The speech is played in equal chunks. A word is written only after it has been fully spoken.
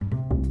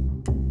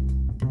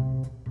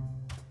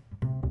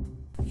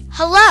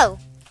Hello,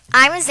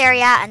 I'm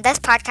Azaria, and this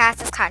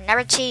podcast is called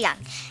Never Too Young,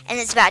 and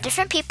it's about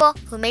different people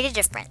who made a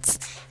difference.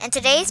 And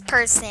today's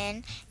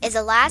person is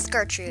the last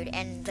Gertrude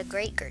and the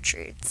great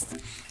Gertrudes.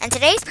 And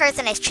today's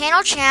person is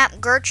Channel Champ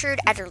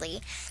Gertrude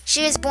Ederly.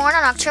 She was born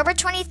on October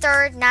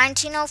 23rd,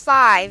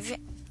 1905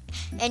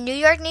 in New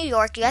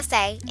York,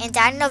 USA, and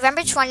died on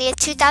November 20th,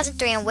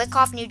 2003 in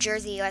Wyckoff, New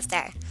Jersey,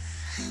 USA.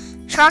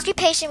 Her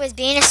occupation was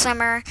being a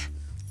swimmer,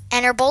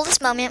 and her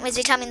boldest moment was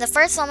becoming the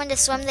first woman to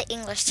swim the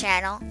English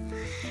Channel.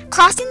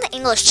 Crossing the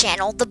English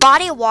Channel, the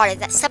body of water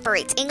that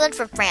separates England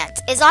from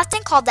France, is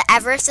often called the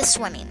Everest of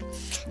swimming.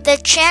 The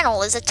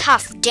channel is a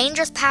tough,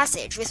 dangerous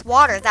passage with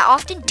water that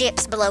often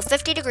dips below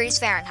 50 degrees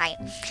Fahrenheit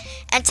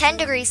and 10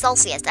 degrees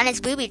Celsius, and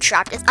is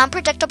booby-trapped with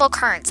unpredictable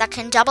currents that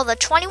can double the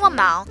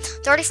 21-mile,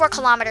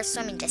 34-kilometer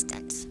swimming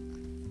distance.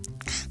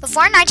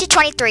 Before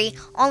 1923,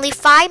 only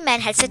 5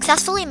 men had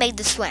successfully made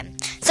the swim.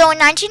 So when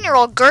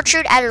 19-year-old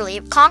Gertrude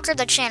Ederly conquered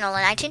the channel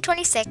in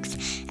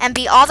 1926 and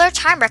beat all their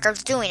time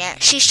records doing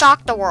it, she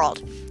shocked the world.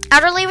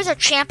 Ederly was a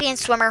champion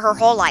swimmer her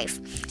whole life,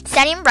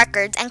 setting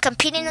records and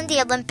competing in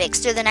the Olympics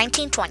through the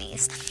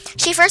 1920s.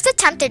 She first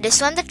attempted to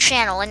swim the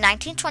channel in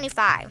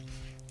 1925.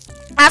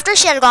 After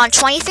she had gone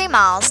 23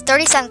 miles,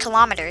 37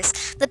 kilometers,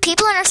 the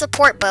people in her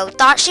support boat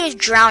thought she was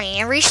drowning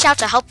and reached out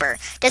to help her,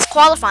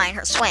 disqualifying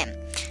her swim.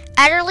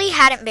 Ederly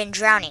hadn't been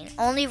drowning,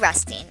 only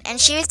resting, and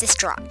she was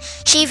distraught.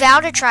 She vowed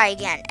to try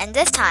again, and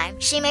this time,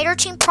 she made her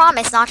team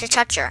promise not to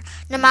touch her,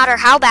 no matter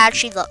how bad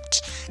she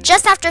looked.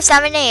 Just after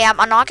 7 a.m.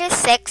 on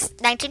August 6,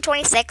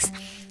 1926,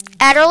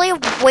 Ederly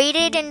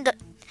waded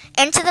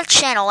into the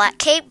channel at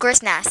Cape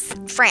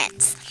Grisnas,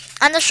 France.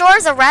 On the shore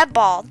is a red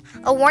ball,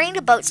 a warning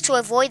to boats to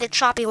avoid the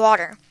choppy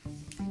water.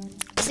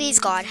 "Please,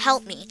 God,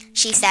 help me,"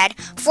 she said.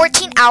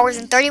 14 hours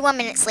and 31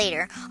 minutes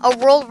later, a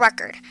world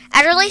record.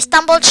 Ederly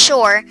stumbled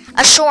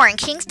ashore in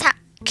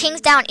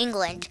Kingsdown,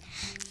 England.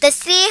 The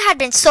sea had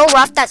been so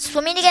rough that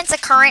swimming against the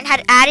current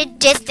had added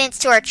distance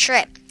to her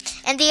trip.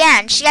 In the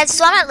end, she had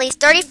swum at least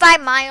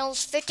 35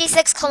 miles,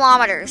 56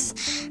 kilometers.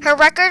 Her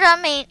record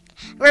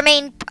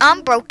remained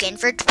unbroken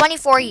for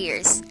 24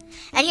 years.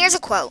 And here's a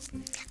quote.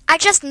 "I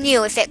just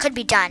knew if it could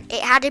be done,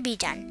 it had to be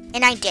done.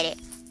 And I did it.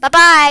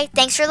 Bye-bye.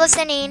 Thanks for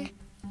listening."